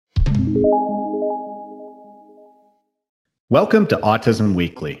Welcome to Autism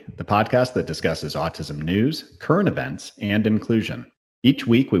Weekly, the podcast that discusses autism news, current events, and inclusion. Each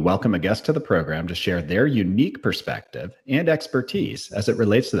week, we welcome a guest to the program to share their unique perspective and expertise as it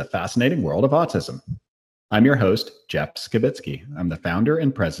relates to the fascinating world of autism. I'm your host, Jeff Skibitsky. I'm the founder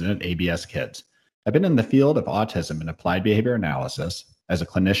and president of ABS Kids. I've been in the field of autism and applied behavior analysis as a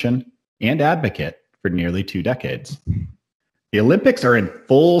clinician and advocate for nearly 2 decades. The Olympics are in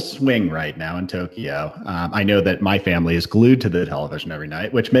full swing right now in Tokyo. I know that my family is glued to the television every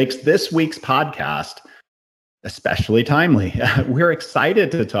night, which makes this week's podcast especially timely. We're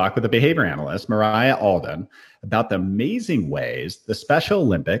excited to talk with the behavior analyst, Mariah Alden, about the amazing ways the Special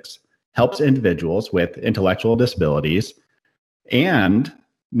Olympics helps individuals with intellectual disabilities and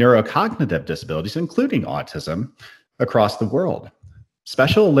neurocognitive disabilities, including autism, across the world.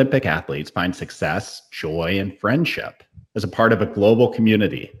 Special Olympic athletes find success, joy, and friendship as a part of a global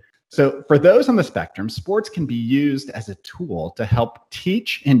community. So for those on the spectrum, sports can be used as a tool to help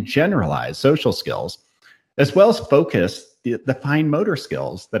teach and generalize social skills, as well as focus the fine motor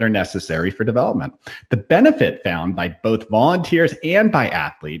skills that are necessary for development. The benefit found by both volunteers and by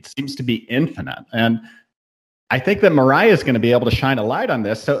athletes seems to be infinite. And I think that Mariah is going to be able to shine a light on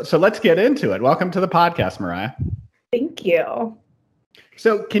this. So let's get into it. Welcome to the podcast, Mariah. Thank you.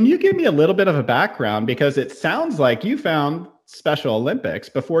 So can you give me a little bit of a background? Because it sounds like you found Special Olympics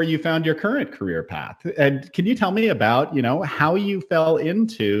before you found your current career path. And can you tell me about, how you fell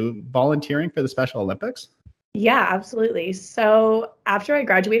into volunteering for the Special Olympics? Yeah, absolutely. So after I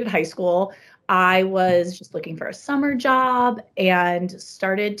graduated high school, I was just looking for a summer job and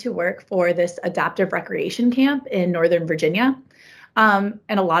started to work for this adaptive recreation camp in Northern Virginia. And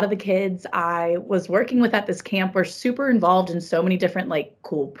a lot of the kids I was working with at this camp were super involved in so many different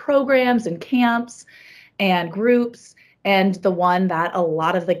cool programs and camps and groups. And the one that a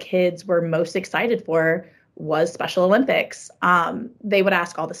lot of the kids were most excited for was Special Olympics. They would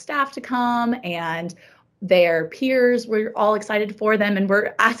ask all the staff to come, and their peers were all excited for them and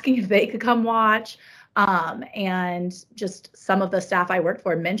were asking if they could come watch. And just some of the staff I worked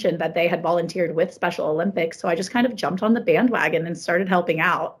for mentioned that they had volunteered with Special Olympics. So I just kind of jumped on the bandwagon and started helping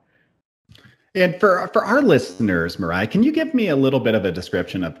out. And for our listeners, Mariah, can you give me a little bit of a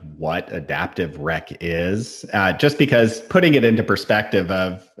description of what adaptive rec is? Just because putting it into perspective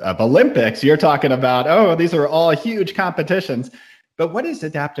of Olympics, you're talking about, these are all huge competitions. But what is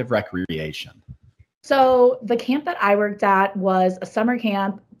adaptive recreation? So the camp that I worked at was a summer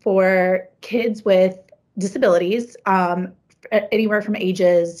camp for kids with disabilities, anywhere from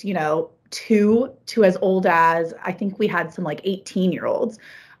ages, 2 to as old as, I think we had some 18-year-olds.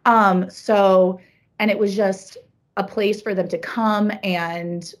 And it was just a place for them to come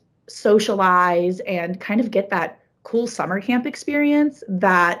and socialize and kind of get that cool summer camp experience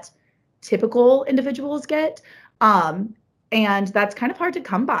that typical individuals get. And that's kind of hard to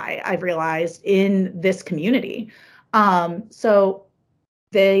come by, I've realized, in this community. So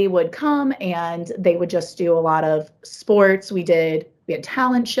they would come and they would just do a lot of sports. We had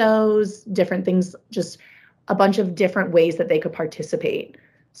talent shows, different things, just a bunch of different ways that they could participate.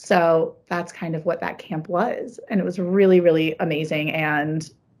 So that's kind of what that camp was. And it was really, really amazing and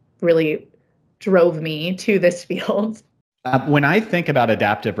really drove me to this field. When I think about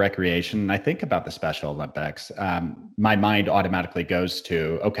adaptive recreation, I think about the Special Olympics, my mind automatically goes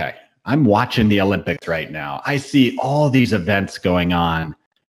to, okay, I'm watching the Olympics right now. I see all these events going on.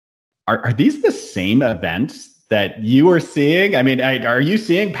 Are these the same events that you are seeing? I mean, are you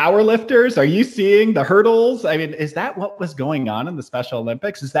seeing powerlifters? Are you seeing the hurdles? I mean, is that what was going on in the Special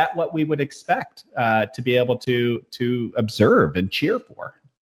Olympics? Is that what we would expect to be able to observe and cheer for?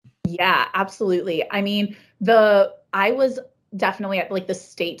 Yeah, absolutely. I mean, I was definitely at the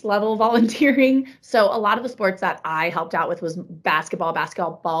state level volunteering. So a lot of the sports that I helped out with was basketball.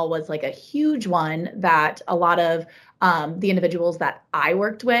 Basketball was a huge one that a lot of the individuals that I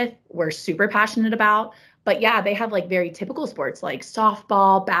worked with were super passionate about. But yeah, they have very typical sports like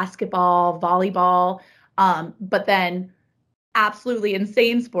softball, basketball, volleyball, but then absolutely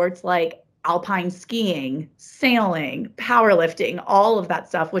insane sports like alpine skiing, sailing, powerlifting, all of that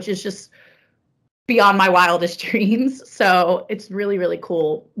stuff, which is just beyond my wildest dreams. So it's really, really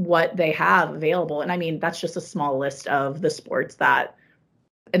cool what they have available. And I mean, that's just a small list of the sports that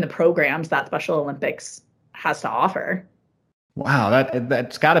in the programs that Special Olympics has to offer. Wow,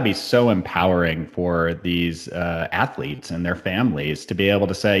 that's got to be so empowering for these athletes and their families to be able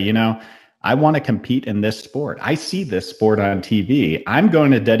to say, I want to compete in this sport. I see this sport on TV. I'm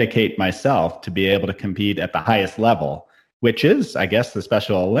going to dedicate myself to be able to compete at the highest level, which is, I guess, the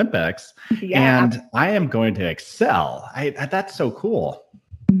Special Olympics. Yeah. And I am going to excel. That's so cool.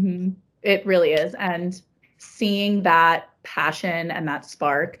 Mm-hmm. It really is. And seeing that passion and that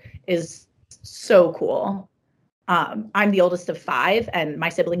spark is so cool. I'm the oldest of five, and my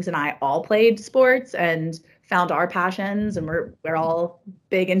siblings and I all played sports and found our passions, and we're all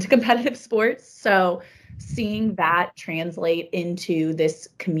big into competitive sports. So seeing that translate into this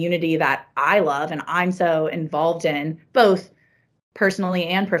community that I love and I'm so involved in, both personally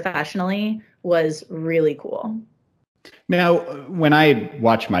and professionally, was really cool. Now, when I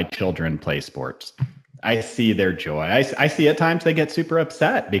watch my children play sports, I see their joy. I see at times they get super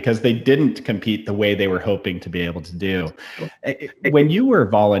upset because they didn't compete the way they were hoping to be able to do. When you were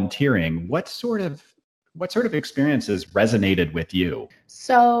volunteering, what sort of experiences resonated with you?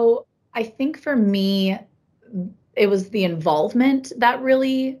 So I think for me, it was the involvement that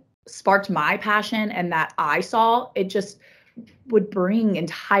really sparked my passion, and that I saw it just would bring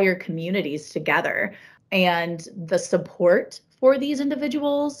entire communities together. And the support for these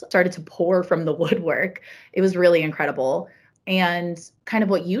individuals started to pour from the woodwork. It was really incredible. And kind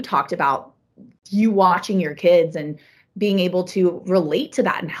of what you talked about, you watching your kids and being able to relate to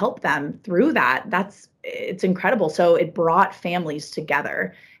that and help them through that, it's incredible. So it brought families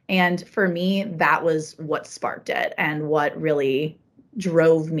together. And for me, that was what sparked it and what really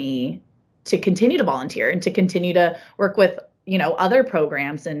drove me to continue to volunteer and to continue to work with, other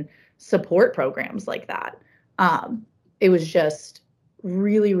programs and support programs like that. It was just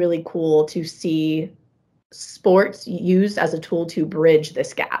really, really cool to see sports used as a tool to bridge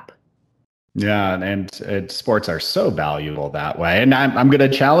this gap. Yeah, and sports are so valuable that way. And I'm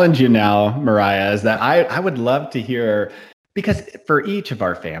going to challenge you now, Mariah, is that I would love to hear, because for each of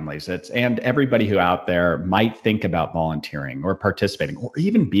our families, and everybody who out there might think about volunteering or participating or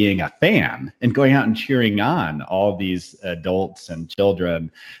even being a fan and going out and cheering on all these adults and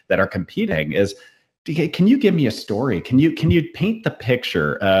children that are competing, is, can you give me a story? Can you paint the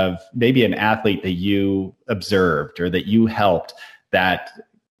picture of maybe an athlete that you observed or that you helped that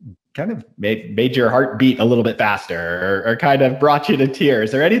kind of made your heart beat a little bit faster or kind of brought you to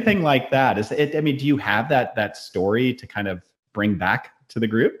tears or anything like that? Do you have that story to kind of bring back to the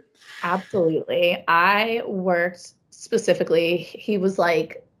group? Absolutely. I worked specifically, he was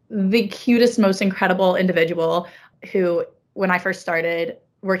like the cutest, most incredible individual who, when I first started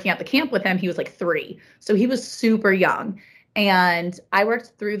working at the camp with him, he was like 3. So he was super young. And I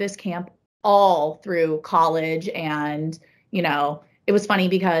worked through this camp all through college. And, it was funny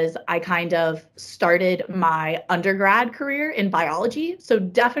because I kind of started my undergrad career in biology. So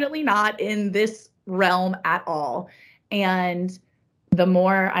definitely not in this realm at all. And the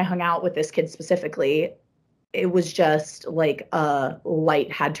more I hung out with this kid specifically, it was just like a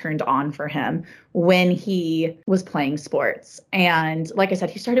light had turned on for him when he was playing sports. And like I said,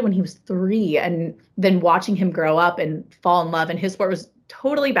 he started when he was 3, and then watching him grow up and fall in love. And his sport was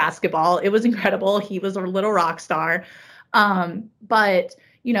totally basketball. It was incredible. He was a little rock star. But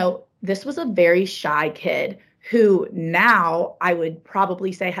this was a very shy kid who now I would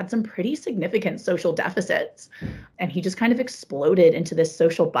probably say had some pretty significant social deficits. And he just kind of exploded into this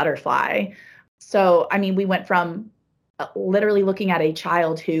social butterfly. So, we went from literally looking at a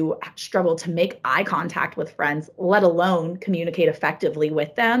child who struggled to make eye contact with friends, let alone communicate effectively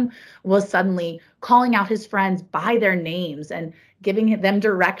with them, was suddenly calling out his friends by their names and giving them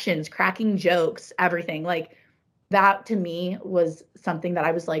directions, cracking jokes, everything. Like, that to me was something that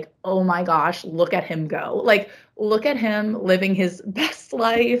I was like, oh my gosh, look at him go. Like, look at him living his best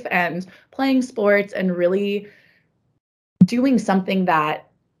life and playing sports and really doing something that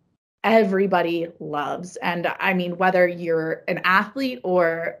everybody loves. And whether you're an athlete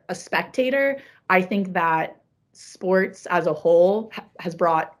or a spectator, I think that sports as a whole has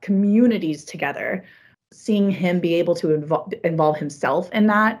brought communities together. Seeing him be able to involve himself in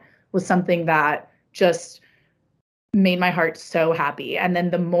that was something that just made my heart so happy. And then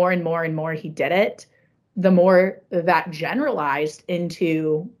the more and more and more he did it, the more that generalized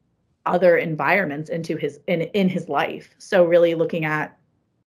into other environments into in his life. So really looking at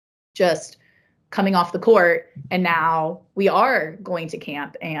just coming off the court, and now we are going to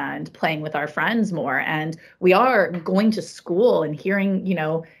camp and playing with our friends more, and we are going to school and hearing,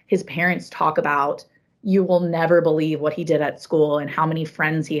 his parents talk about, you will never believe what he did at school and how many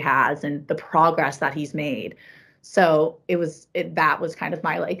friends he has and the progress that he's made. So that was kind of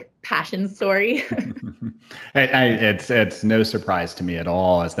my like passion story. It's no surprise to me at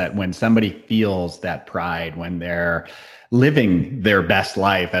all is that when somebody feels that pride, when they're living their best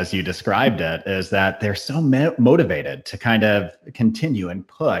life, as you described it, is that they're so motivated to kind of continue and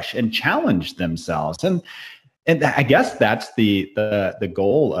push and challenge themselves. And I guess that's the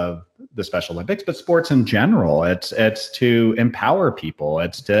goal of the Special Olympics, but sports in general. It's to empower people.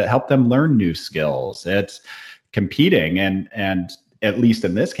 It's to help them learn new skills. It's competing and at least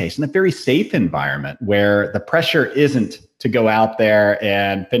in this case, in a very safe environment where the pressure isn't to go out there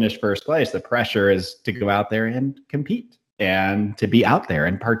and finish first place. The pressure is to go out there and compete and to be out there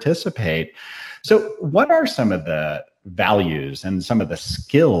and participate. So what are some of the values and some of the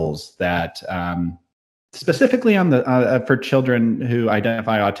skills that specifically on the for children who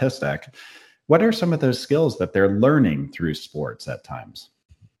identify autistic, what are some of those skills that they're learning through sports at times?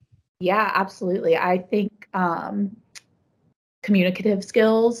 Yeah, absolutely. I think communicative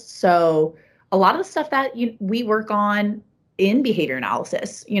skills. So a lot of the stuff that we work on in behavior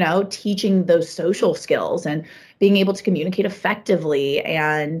analysis, teaching those social skills and being able to communicate effectively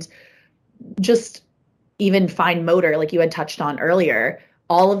and just even fine motor, like you had touched on earlier,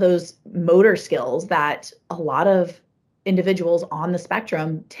 all of those motor skills that a lot of individuals on the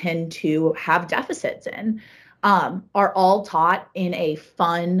spectrum tend to have deficits in, are all taught in a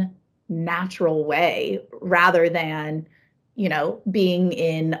fun, natural way rather than, being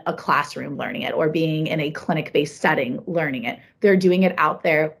in a classroom learning it or being in a clinic-based setting learning it. They're doing it out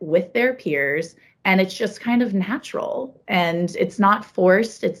there with their peers, and it's just kind of natural, and it's not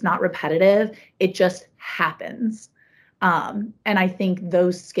forced, it's not repetitive, it just happens. And I think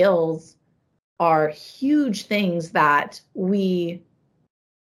those skills are huge things that we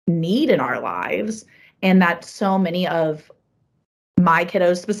need in our lives, and that so many of my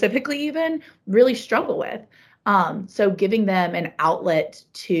kiddos specifically even really struggle with. So giving them an outlet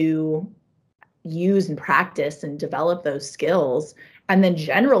to use and practice and develop those skills and then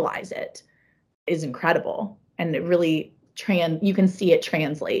generalize it is incredible. And it really you can see it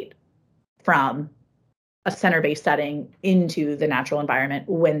translate from a center-based setting into the natural environment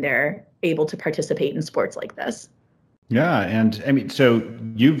when they're able to participate in sports like this. Yeah. And I mean, so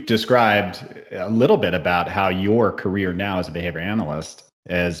you've described a little bit about how your career now as a behavior analyst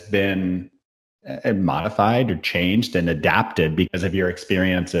has been modified or changed and adapted because of your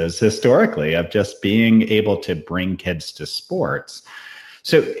experiences historically of just being able to bring kids to sports.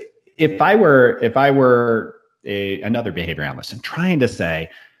 So if I were another behavior analyst and trying to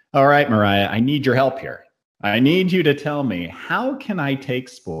say, all right, Mariah, I need your help here. I need you to tell me, how can I take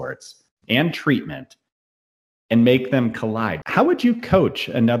sports and treatment and make them collide? How would you coach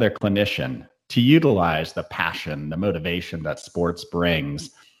another clinician to utilize the passion, the motivation that sports brings?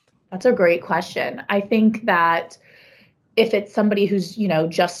 That's a great question. I think that if it's somebody who's,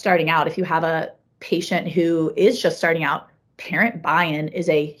 just starting out, if you have a patient who is just starting out, parent buy-in is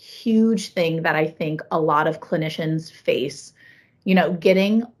a huge thing that I think a lot of clinicians face,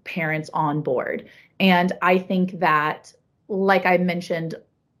 getting parents on board. And I think that, like I mentioned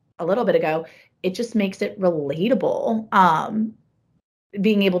a little bit ago, it just makes it relatable.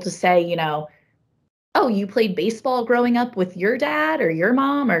 Being able to say, oh, you played baseball growing up with your dad or your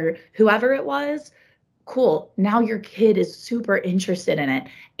mom or whoever it was. Cool. Now your kid is super interested in it.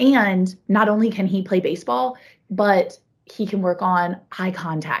 And not only can he play baseball, but he can work on eye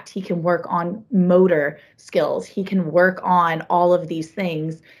contact. He can work on motor skills. He can work on all of these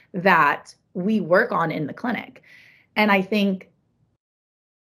things that we work on in the clinic. And I think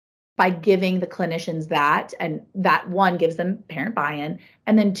by giving the clinicians that, and that one gives them parent buy-in,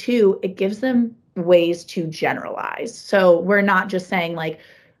 and then two, it gives them ways to generalize. So we're not just saying like,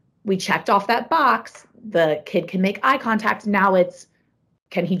 we checked off that box, the kid can make eye contact. Now it's,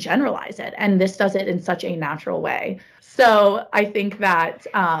 can he generalize it? And this does it in such a natural way. So I think that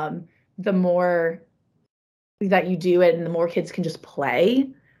the more that you do it and the more kids can just play,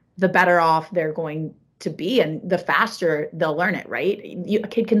 the better off they're going to be and the faster they'll learn it, right? A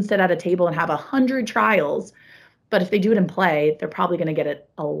kid can sit at a table and have 100 trials, but if they do it in play, they're probably going to get it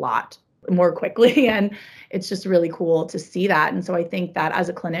a lot more quickly. And it's just really cool to see that. And so I think that as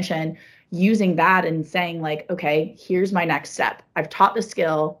a clinician, using that and saying like, okay, here's my next step. I've taught the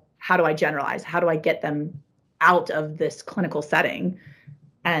skill. How do I generalize? How do I get them out of this clinical setting?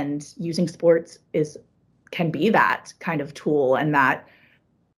 And using sports can be that kind of tool and that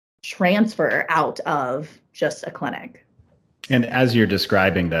transfer out of just a clinic. And as you're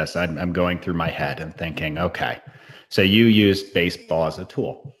describing this, I'm going through my head and thinking, okay, so you used baseball as a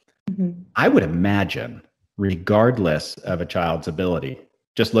tool. Mm-hmm. I would imagine, regardless of a child's ability,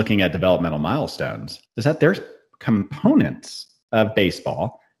 just looking at developmental milestones, is that there's components of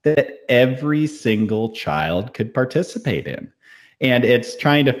baseball that every single child could participate in. And it's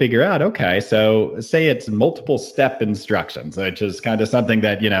trying to figure out, okay, so say it's multiple step instructions, which is kind of something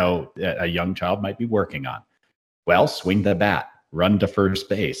that, a young child might be working on. Well, swing the bat, run to first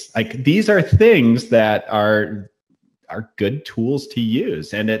base. Like these are things that are are good tools to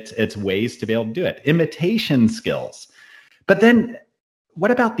use, and it's ways to be able to do it. Imitation skills. But then what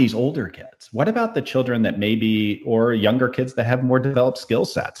about these older kids? What about the children that maybe, or younger kids that have more developed skill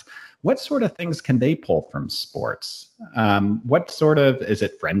sets? What sort of things can they pull from sports? What sort of, is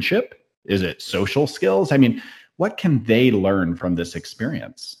it friendship? Is it social skills? I mean, what can they learn from this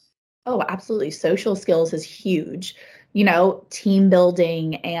experience? Oh, absolutely. Social skills is huge. Team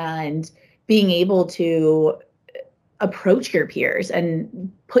building and being able to approach your peers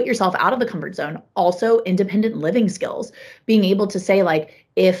and put yourself out of the comfort zone. Also, independent living skills, being able to say, like,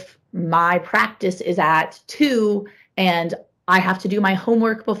 if my practice is at 2 and I have to do my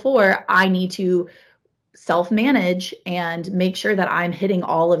homework before, I need to self-manage and make sure that I'm hitting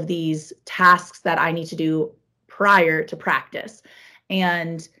all of these tasks that I need to do prior to practice.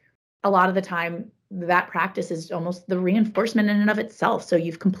 And a lot of the time, that practice is almost the reinforcement in and of itself. So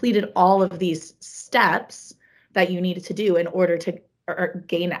you've completed all of these steps that you needed to do in order to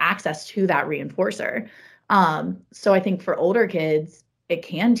gain access to that reinforcer. So I think for older kids, it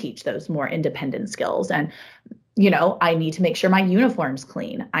can teach those more independent skills. And, I need to make sure my uniform's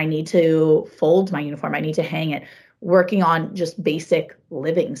clean. I need to fold my uniform. I need to hang it. Working on just basic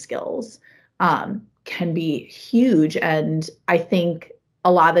living skills can be huge. And I think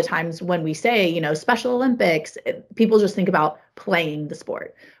a lot of the times when we say, Special Olympics, people just think about playing the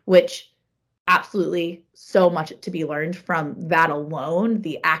sport, which absolutely so much to be learned from that alone,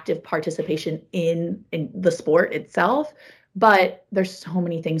 the active participation in the sport itself. But there's so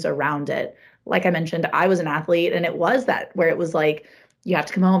many things around it. Like I mentioned, I was an athlete, and it was that where it was like, you have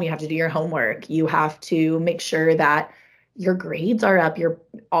to come home, you have to do your homework, you have to make sure that your grades are up,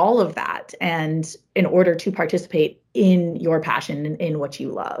 all of that. And in order to participate in your passion and in what you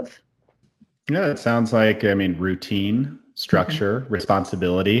love. Yeah, it sounds like, routine, structure,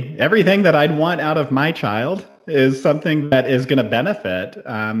 responsibility, everything that I'd want out of my child is something that is going to benefit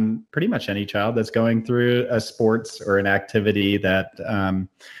pretty much any child that's going through a sports or an activity that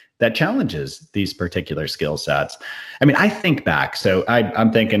challenges these particular skill sets. I think back, so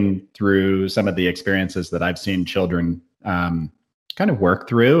I'm thinking through some of the experiences that I've seen children kind of work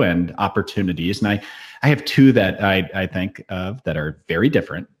through and opportunities. And I have 2 that I think of that are very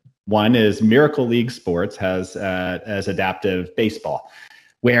different. One is Miracle League Sports has as adaptive baseball,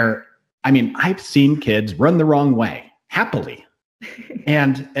 where, I've seen kids run the wrong way happily.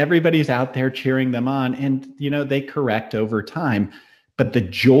 And everybody's out there cheering them on, and, they correct over time. But the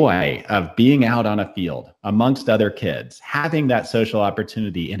joy of being out on a field amongst other kids, having that social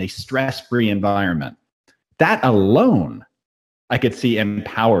opportunity in a stress-free environment, that alone I could see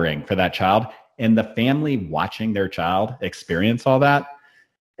empowering for that child, and the family watching their child experience all that.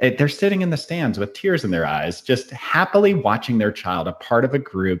 They're sitting in the stands with tears in their eyes, just happily watching their child, a part of a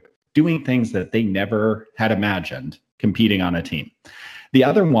group, doing things that they never had imagined, competing on a team. The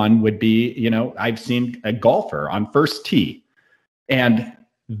other one would be, I've seen a golfer on first tee, and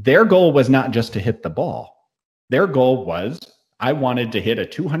their goal was not just to hit the ball. Their goal was, I wanted to hit a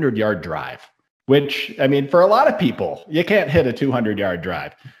 200-yard drive, which, for a lot of people, you can't hit a 200-yard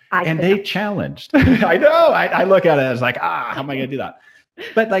drive. They challenged. I know. I look at it as like, how am I going to do that?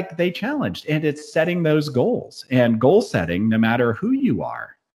 But they challenged, and it's setting those goals. And goal setting, no matter who you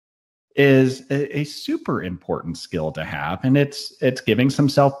are, is a super important skill to have. And it's giving some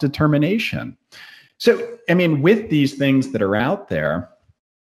self-determination. So, with these things that are out there,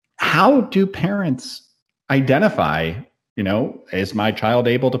 how do parents identify, is my child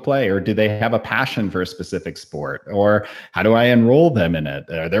able to play, or do they have a passion for a specific sport, or how do I enroll them in it?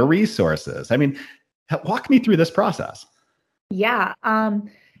 Are there resources? Walk me through this process. Yeah.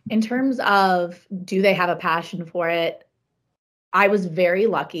 In terms of, do they have a passion for it? I was very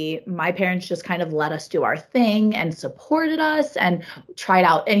lucky. My parents just kind of let us do our thing and supported us and tried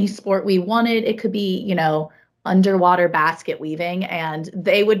out any sport we wanted. It could be, underwater basket weaving, and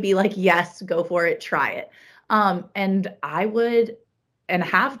they would be like, yes, go for it, try it. And I would, and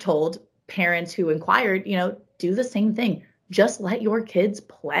have told parents who inquired, do the same thing. Just let your kids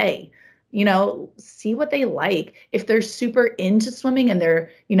play. See what they like. If they're super into swimming and they're,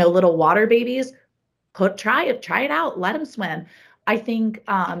 little water babies, try it out, let them swim. I think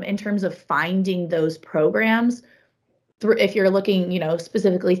in terms of finding those programs, if you're looking,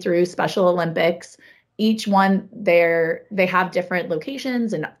 specifically through Special Olympics, each one they have different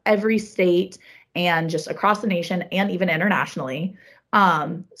locations in every state and just across the nation and even internationally.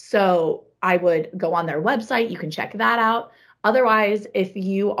 So I would go on their website. You can check that out. Otherwise, if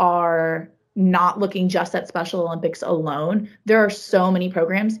you are not looking just at Special Olympics alone, there are so many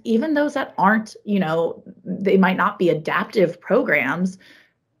programs, even those that aren't, they might not be adaptive programs.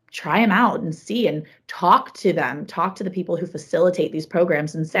 try them out and see and talk to them, talk to the people who facilitate these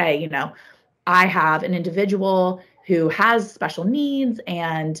programs and say, I have an individual who has special needs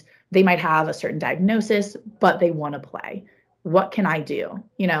and they might have a certain diagnosis, but they want to play. What can I do?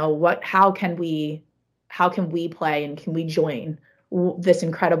 How can we play, and can we join this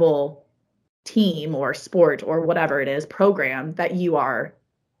incredible team or sport or whatever it is program that you are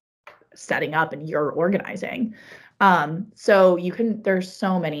setting up and you're organizing? So there's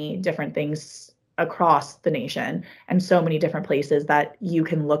so many different things across the nation and so many different places that you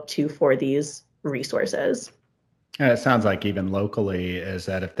can look to for these resources. And it sounds like even locally is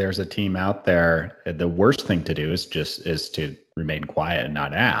that if there's a team out there, the worst thing to do is to remain quiet and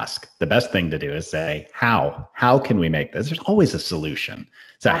not ask. The best thing to do is say, how can we make this? There's always a solution.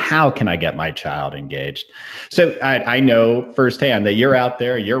 So how can I get my child engaged? So I know firsthand that you're out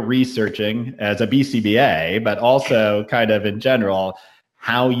there, you're researching as a BCBA, but also kind of in general,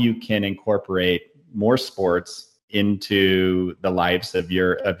 how you can incorporate more sports into the lives of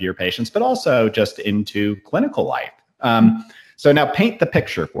your patients, but also just into clinical life. So now paint the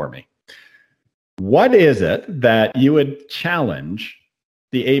picture for me. What is it that you would challenge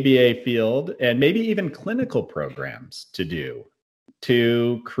the ABA field and maybe even clinical programs to do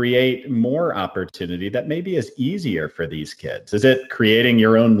to create more opportunity that maybe is easier for these kids? Is it creating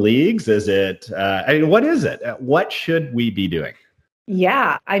your own leagues? Is it, what is it? What should we be doing?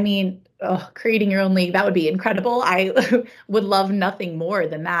 Yeah, creating your own league, that would be incredible. I would love nothing more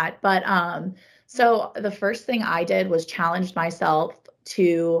than that. But so the first thing I did was challenge myself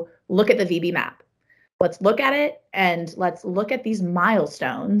to look at the VB map. Let's look at it and let's look at these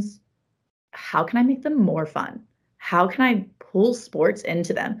milestones. How can I make them more fun? How can I pull sports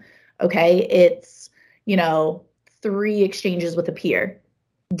into them? Okay, it's, 3 exchanges with a peer.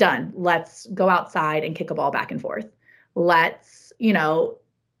 Done. Let's go outside and kick a ball back and forth. Let's,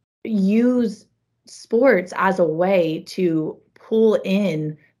 use sports as a way to pull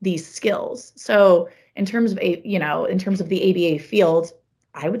in these skills. So in terms of the ABA field,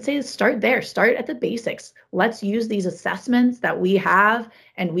 I would say start there. Start at the basics. Let's use these assessments that we have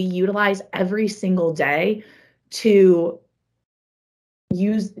and we utilize every single day to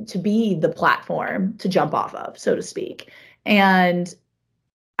be the platform to jump off of, so to speak. And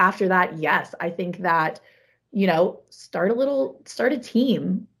after that, yes, I think that, start a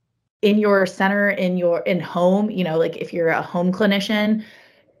team in your center, in home, like if you're a home clinician,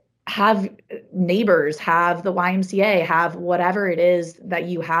 have neighbors, have the YMCA, have whatever it is that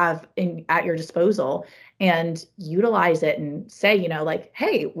you have at your disposal, and utilize it and say,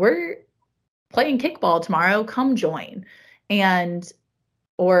 hey, we're playing kickball tomorrow, come join.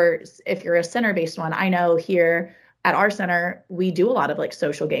 Or if you're a center-based one, I know here at our center, we do a lot of like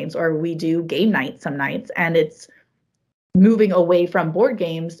social games, or we do game night some nights, and it's moving away from board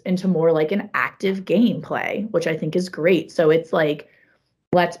games into more like an active gameplay, which I think is great. So it's like,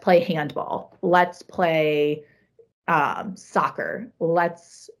 let's play handball, let's play soccer,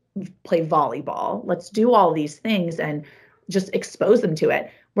 let's play volleyball, let's do all these things and just expose them to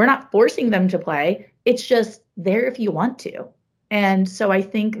it. We're not forcing them to play. It's just there if you want to. And so I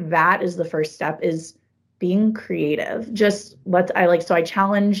think that is the first step, is being creative. I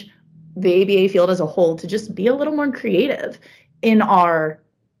challenge the ABA field as a whole to just be a little more creative in our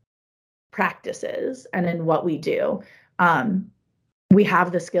practices and in what we do. We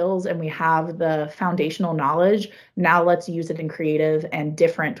have the skills and we have the foundational knowledge. Now let's use it in creative and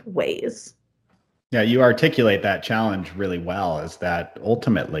different ways. Yeah, you articulate that challenge really well, is that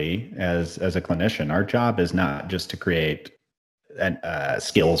ultimately, as a clinician, our job is not just to create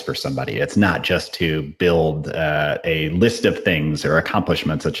skills for somebody. It's not just to build a list of things or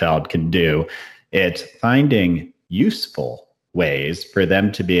accomplishments a child can do. It's finding useful ways for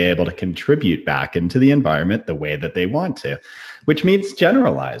them to be able to contribute back into the environment the way that they want to, which means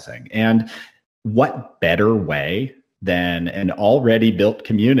generalizing. And what better way than an already built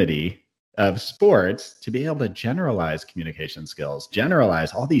community of sports to be able to generalize communication skills,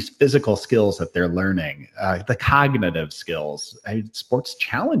 generalize all these physical skills that they're learning, the cognitive skills. Sports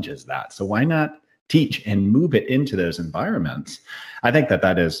challenges that. So why not teach and move it into those environments? I think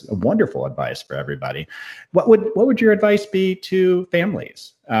that is wonderful advice for everybody. What would your advice be to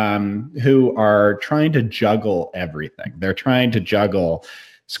families who are trying to juggle everything? They're trying to juggle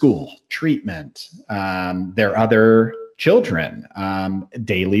school, treatment, their other children,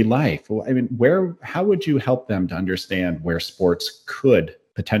 daily life. How would you help them to understand where sports could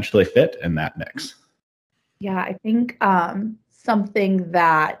potentially fit in that mix? Yeah, I think something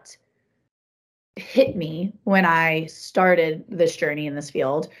that hit me when I started this journey in this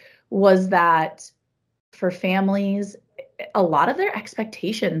field was that for families, a lot of their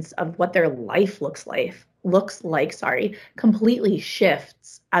expectations of what their life looks like, completely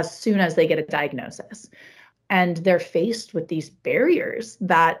shifts as soon as they get a diagnosis. And they're faced with these barriers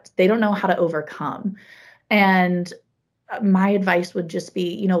that they don't know how to overcome. And my advice would just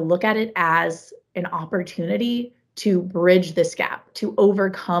be, look at it as an opportunity to bridge this gap, to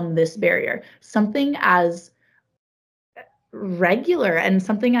overcome this barrier. Something as regular and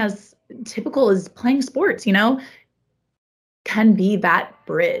something as typical as playing sports, can be that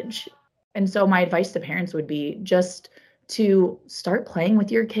bridge. And so my advice to parents would be just to start playing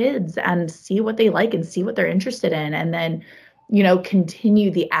with your kids and see what they like and see what they're interested in. And then, continue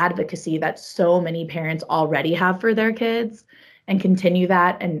the advocacy that so many parents already have for their kids, and continue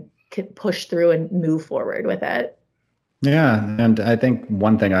that and push through and move forward with it. Yeah. And I think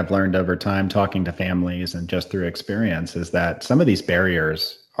one thing I've learned over time talking to families and just through experience is that some of these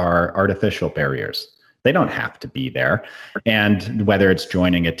barriers are artificial barriers. They don't have to be there. And whether it's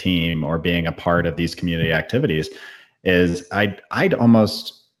joining a team or being a part of these community activities, is I'd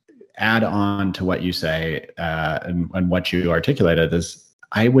almost add on to what you say and what you articulated is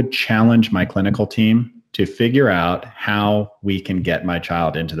I would challenge my clinical team to figure out how we can get my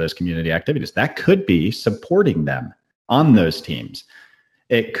child into those community activities. That could be supporting them on those teams.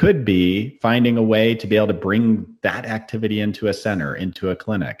 It could be finding a way to be able to bring that activity into a center, into a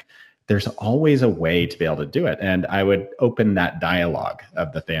clinic. There's always a way to be able to do it. And I would open that dialogue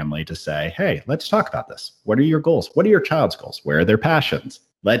of the family to say, hey, let's talk about this. What are your goals? What are your child's goals? Where are their passions?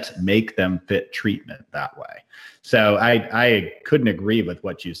 Let's make them fit treatment that way. So I couldn't agree with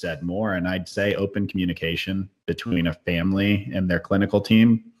what you said more. And I'd say open communication between a family and their clinical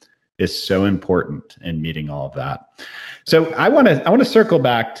team is so important in meeting all of that. So I want to circle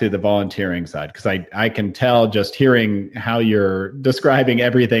back to the volunteering side, because I can tell just hearing how you're describing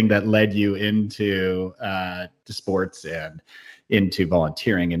everything that led you into to sports and into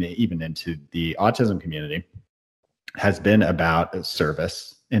volunteering and even into the autism community has been about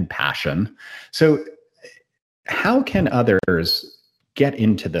service and passion. So how can others get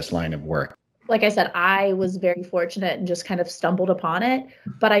into this line of work? Like I said, I was very fortunate and just kind of stumbled upon it.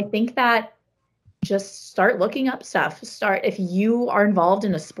 But I think that just start looking up stuff. If you are involved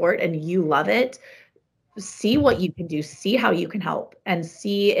in a sport and you love it, see what you can do, see how you can help, and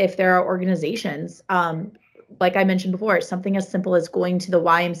see if there are organizations. Like I mentioned before, something as simple as going to the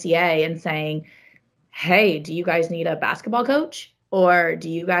YMCA and saying, hey, do you guys need a basketball coach? Or do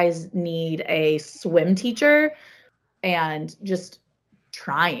you guys need a swim teacher? And just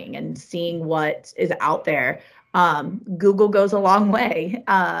trying and seeing what is out there. Google goes a long way.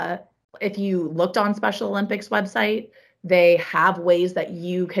 If you looked on Special Olympics website, they have ways that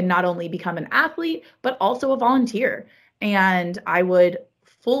you can not only become an athlete, but also a volunteer. And I would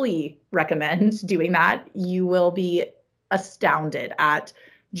fully recommend doing that. You will be astounded at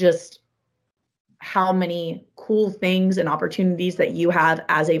just how many cool things and opportunities that you have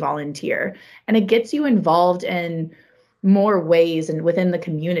as a volunteer. And it gets you involved in more ways and within the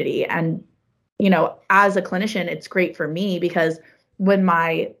community. And, as a clinician, it's great for me because when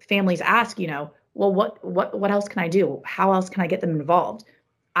my families ask, well, what else can I do? How else can I get them involved?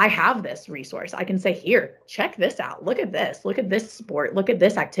 I have this resource. I can say, here, check this out. Look at this sport. Look at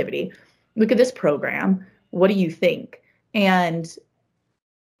this activity. Look at this program. What do you think? And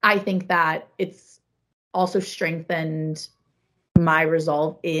I think that it's also strengthened my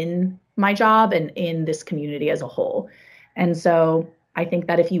resolve in my job and in this community as a whole. And so I think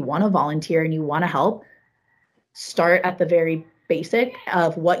that if you want to volunteer and you want to help, start at the very basic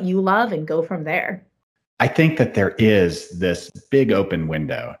of what you love and go from there. I think that there is this big open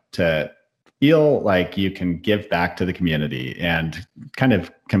window to feel like you can give back to the community and kind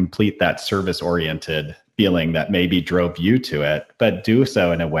of complete that service-oriented feeling that maybe drove you to it, but do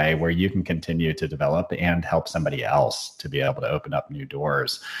so in a way where you can continue to develop and help somebody else to be able to open up new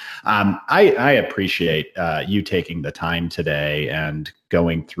doors. I appreciate you taking the time today and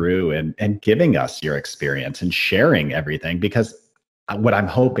going through and giving us your experience and sharing everything, because what I'm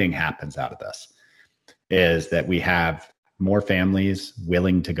hoping happens out of this is that we have more families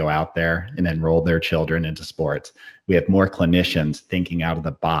willing to go out there and enroll their children into sports. We have more clinicians thinking out of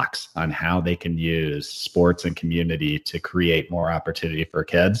the box on how they can use sports and community to create more opportunity for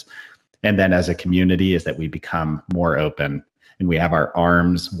kids. And then as a community is that we become more open and we have our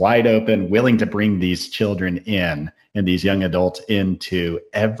arms wide open, willing to bring these children in and these young adults into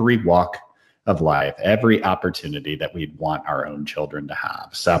every walk of life, every opportunity that we'd want our own children to have.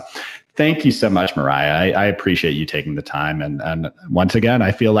 So thank you so much, Mariah. I appreciate you taking the time. And once again,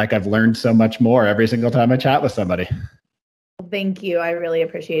 I feel like I've learned so much more every single time I chat with somebody. Thank you. I really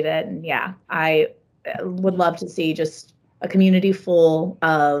appreciate it. And yeah, I would love to see just a community full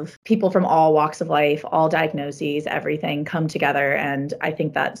of people from all walks of life, all diagnoses, everything come together. And I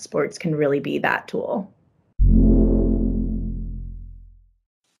think that sports can really be that tool.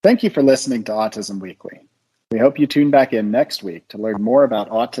 Thank you for listening to Autism Weekly. We hope you tune back in next week to learn more about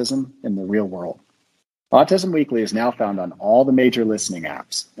autism in the real world. Autism Weekly is now found on all the major listening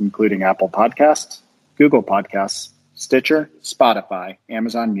apps, including Apple Podcasts, Google Podcasts, Stitcher, Spotify,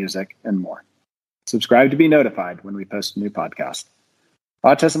 Amazon Music, and more. Subscribe to be notified when we post a new podcast.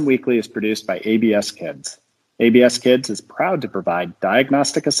 Autism Weekly is produced by ABS Kids. ABS Kids is proud to provide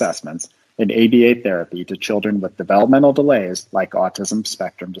diagnostic assessments and ABA therapy to children with developmental delays like autism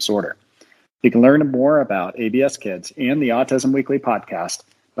spectrum disorder. You can learn more about ABS Kids and the Autism Weekly podcast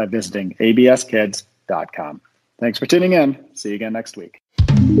by visiting abskids.com. Thanks for tuning in. See you again next week.